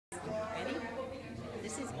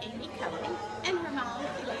Amy Cohen and her mom,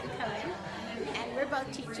 Elaine Cohen. And we're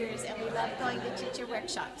both teachers and we love going to teacher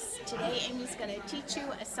workshops. Today Amy's going to teach you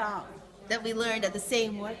a song that we learned at the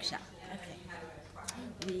same workshop.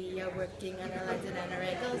 Okay. We are working on our lines and on our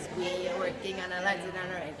angles. We are working on our lines and on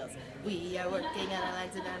our angles. We are working on our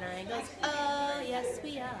lines and on our angles. Oh, yes,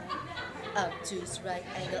 we are. Obtuse right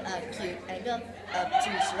angle, acute angle.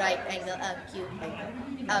 Obtuse right angle, acute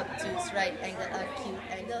angle. Obtuse right angle, acute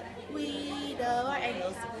angle. We know our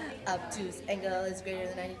angles. Obtuse angle is greater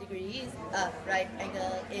than 90 degrees. Right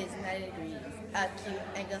angle is 90 degrees. Acute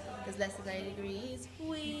angle is less than 90 degrees.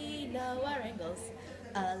 We know our angles.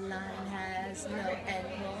 A line has no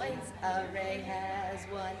endpoints. A ray has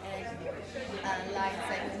one endpoint. A line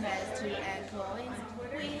segment has two endpoints.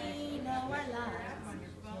 We know our lines.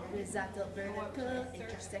 Horizontal, vertical,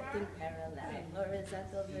 intersecting, parallel.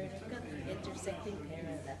 Horizontal, vertical, intersecting,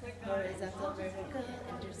 parallel. Horizontal, vertical,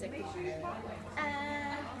 intersecting, parallel.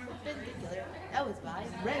 And perpendicular. That was by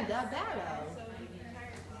Brenda Barrow.